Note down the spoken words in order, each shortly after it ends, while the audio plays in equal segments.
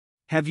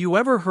Have you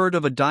ever heard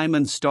of a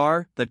diamond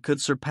star that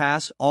could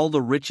surpass all the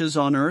riches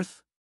on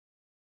Earth?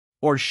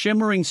 Or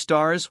shimmering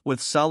stars with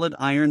solid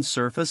iron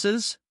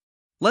surfaces?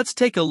 Let's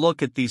take a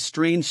look at these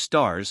strange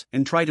stars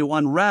and try to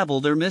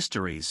unravel their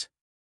mysteries.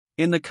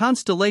 In the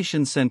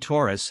constellation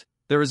Centaurus,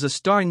 there is a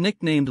star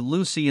nicknamed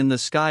Lucy in the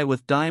Sky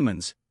with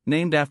Diamonds,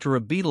 named after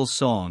a Beatles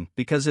song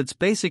because it's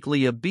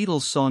basically a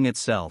Beatles song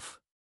itself.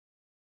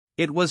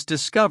 It was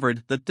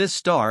discovered that this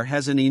star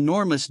has an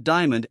enormous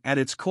diamond at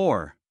its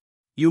core.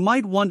 You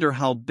might wonder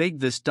how big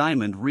this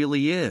diamond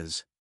really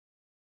is.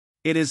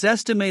 It is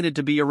estimated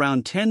to be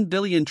around 10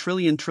 billion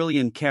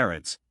trillion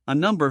carats, a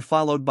number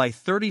followed by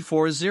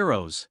 34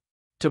 zeros.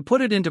 To put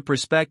it into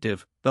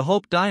perspective, the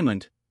Hope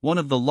Diamond, one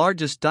of the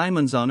largest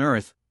diamonds on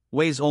Earth,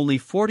 weighs only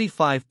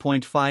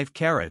 45.5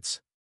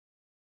 carats.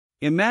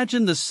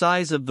 Imagine the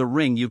size of the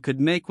ring you could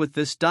make with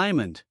this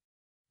diamond.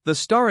 The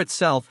star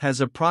itself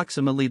has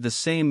approximately the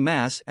same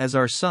mass as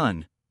our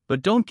Sun,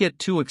 but don't get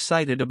too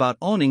excited about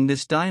owning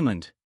this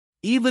diamond.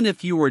 Even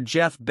if you were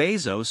Jeff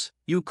Bezos,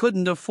 you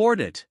couldn't afford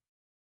it.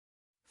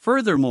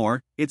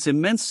 Furthermore, its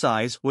immense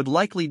size would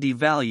likely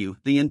devalue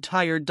the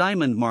entire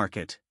diamond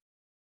market.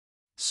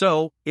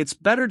 So, it's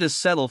better to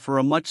settle for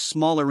a much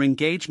smaller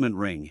engagement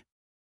ring.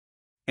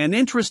 An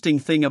interesting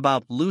thing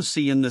about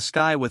Lucy in the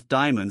Sky with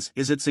Diamonds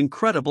is its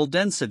incredible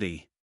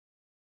density.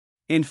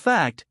 In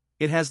fact,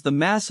 it has the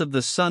mass of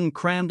the Sun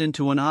crammed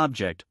into an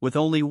object with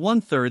only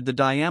 1/3 the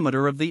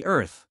diameter of the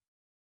Earth.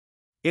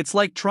 It's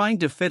like trying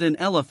to fit an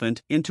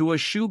elephant into a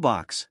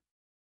shoebox.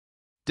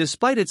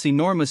 Despite its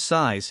enormous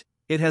size,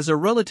 it has a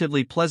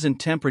relatively pleasant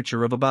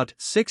temperature of about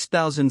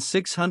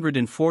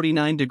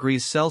 6,649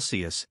 degrees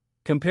Celsius,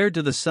 compared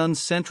to the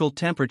Sun's central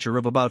temperature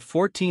of about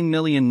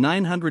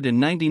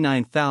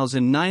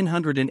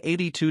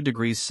 14,999,982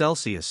 degrees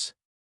Celsius.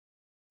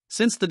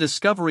 Since the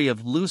discovery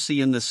of Lucy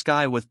in the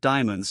Sky with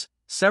Diamonds,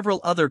 several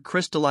other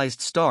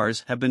crystallized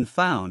stars have been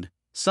found,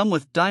 some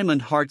with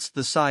diamond hearts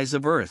the size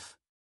of Earth.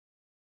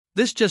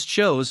 This just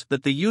shows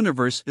that the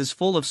universe is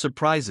full of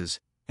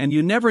surprises, and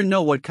you never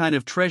know what kind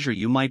of treasure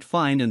you might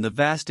find in the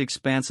vast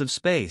expanse of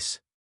space.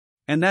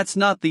 And that's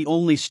not the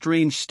only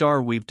strange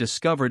star we've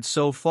discovered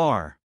so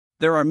far.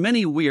 There are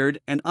many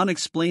weird and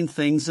unexplained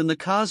things in the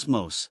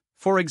cosmos.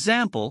 For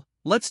example,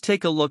 let's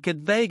take a look at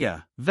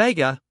Vega.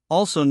 Vega,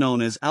 also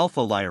known as Alpha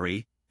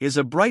Lyrae, is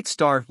a bright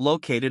star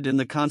located in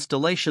the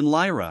constellation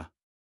Lyra.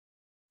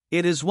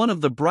 It is one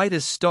of the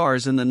brightest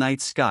stars in the night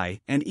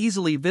sky and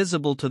easily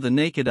visible to the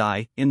naked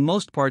eye in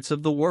most parts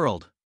of the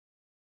world.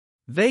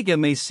 Vega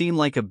may seem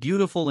like a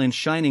beautiful and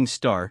shining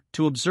star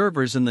to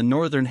observers in the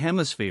northern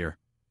hemisphere,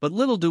 but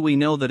little do we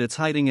know that it's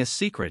hiding a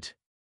secret.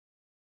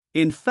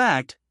 In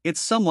fact, it's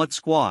somewhat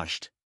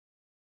squashed.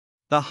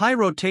 The high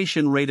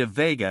rotation rate of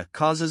Vega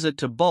causes it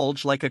to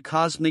bulge like a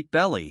cosmic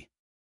belly.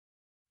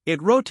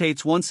 It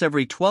rotates once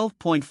every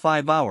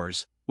 12.5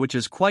 hours, which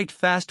is quite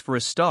fast for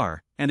a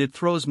star, and it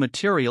throws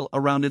material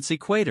around its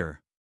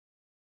equator.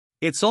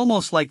 It's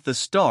almost like the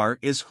star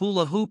is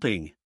hula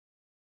hooping.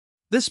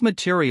 This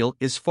material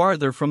is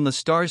farther from the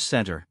star's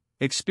center,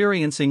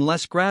 experiencing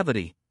less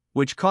gravity,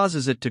 which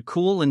causes it to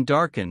cool and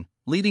darken,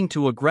 leading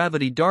to a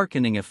gravity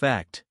darkening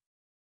effect.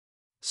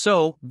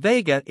 So,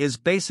 Vega is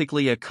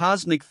basically a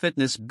cosmic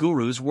fitness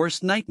guru's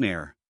worst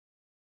nightmare.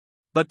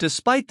 But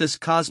despite this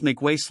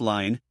cosmic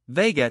waistline,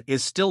 Vega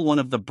is still one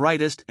of the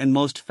brightest and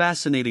most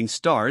fascinating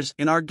stars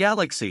in our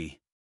galaxy.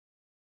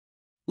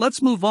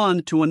 Let's move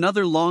on to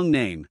another long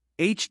name,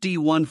 HD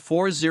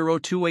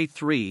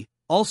 140283,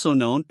 also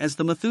known as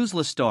the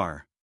Methuselah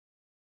star.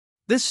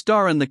 This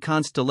star in the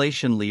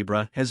constellation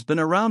Libra has been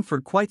around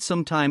for quite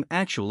some time,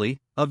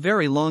 actually, a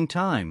very long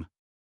time.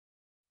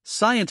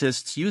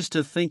 Scientists used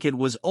to think it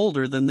was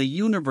older than the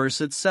universe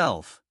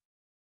itself.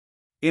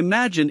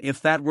 Imagine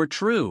if that were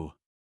true.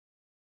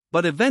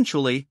 But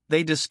eventually,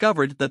 they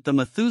discovered that the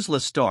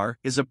Methuselah star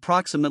is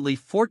approximately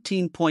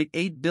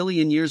 14.8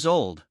 billion years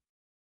old.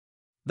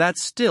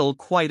 That's still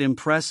quite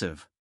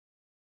impressive.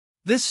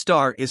 This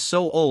star is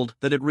so old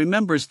that it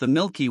remembers the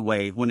Milky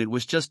Way when it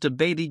was just a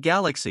baby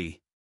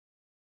galaxy.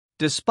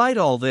 Despite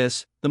all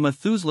this, the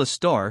Methuselah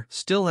star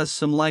still has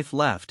some life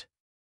left.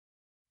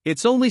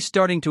 It's only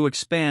starting to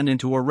expand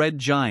into a red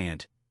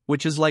giant,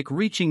 which is like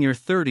reaching your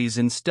 30s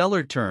in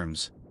stellar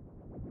terms.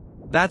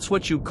 That's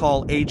what you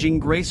call aging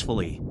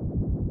gracefully.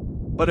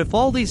 But if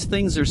all these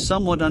things are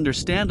somewhat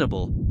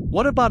understandable,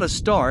 what about a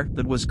star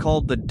that was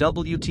called the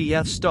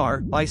WTF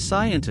star by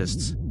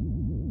scientists?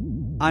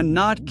 I'm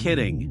not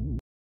kidding.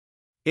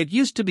 It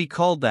used to be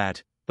called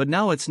that, but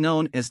now it's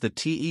known as the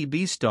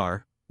TEB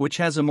star, which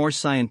has a more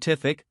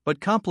scientific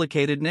but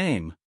complicated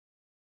name.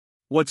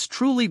 What's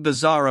truly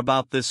bizarre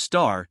about this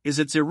star is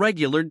its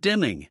irregular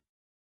dimming.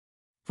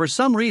 For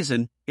some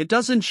reason, it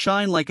doesn't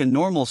shine like a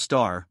normal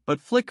star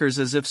but flickers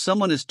as if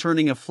someone is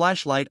turning a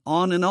flashlight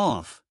on and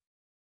off.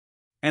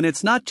 And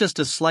it's not just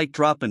a slight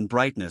drop in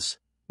brightness,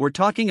 we're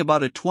talking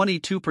about a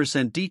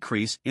 22%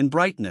 decrease in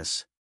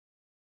brightness.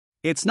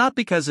 It's not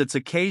because it's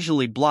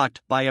occasionally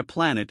blocked by a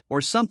planet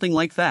or something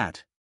like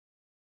that.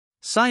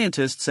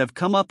 Scientists have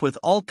come up with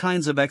all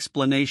kinds of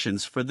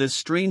explanations for this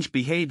strange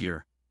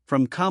behavior,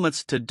 from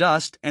comets to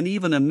dust and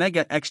even a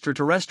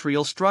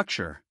mega-extraterrestrial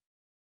structure.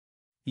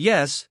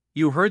 Yes,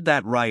 you heard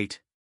that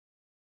right.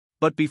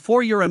 But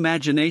before your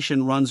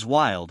imagination runs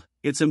wild,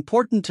 it's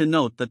important to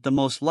note that the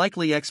most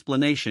likely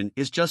explanation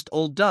is just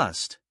old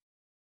dust.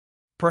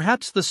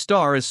 Perhaps the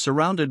star is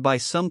surrounded by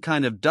some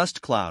kind of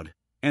dust cloud,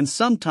 and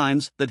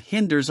sometimes that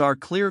hinders our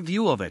clear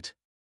view of it.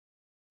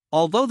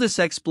 Although this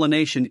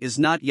explanation is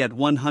not yet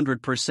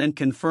 100%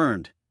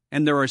 confirmed,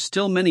 and there are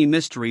still many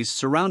mysteries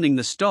surrounding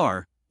the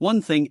star,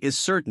 one thing is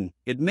certain: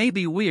 it may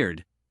be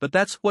weird, but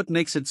that's what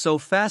makes it so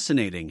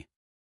fascinating.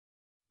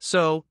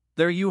 So,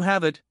 there you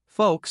have it,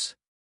 folks.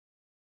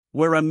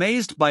 We're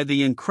amazed by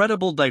the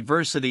incredible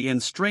diversity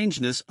and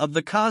strangeness of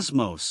the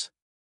cosmos.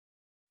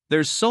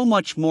 There's so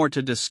much more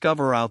to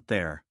discover out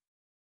there.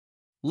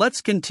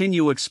 Let's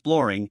continue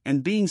exploring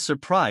and being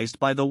surprised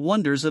by the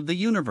wonders of the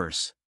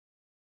universe.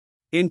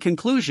 In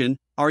conclusion,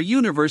 our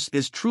universe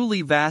is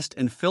truly vast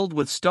and filled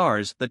with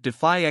stars that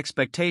defy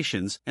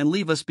expectations and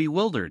leave us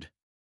bewildered.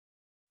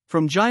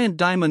 From giant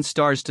diamond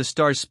stars to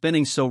stars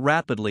spinning so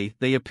rapidly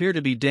they appear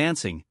to be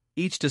dancing,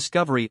 each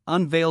discovery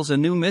unveils a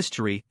new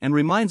mystery and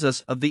reminds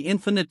us of the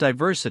infinite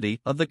diversity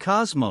of the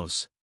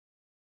cosmos.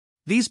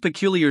 These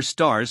peculiar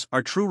stars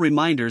are true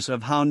reminders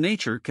of how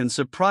nature can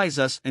surprise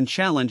us and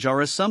challenge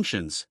our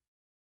assumptions.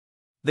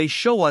 They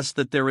show us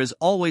that there is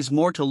always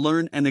more to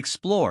learn and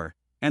explore,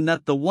 and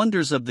that the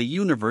wonders of the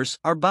universe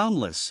are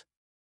boundless.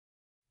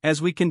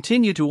 As we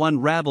continue to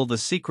unravel the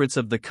secrets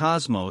of the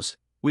cosmos,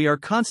 we are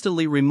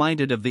constantly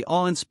reminded of the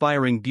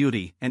awe-inspiring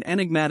beauty and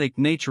enigmatic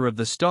nature of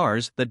the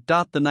stars that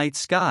dot the night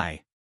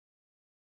sky.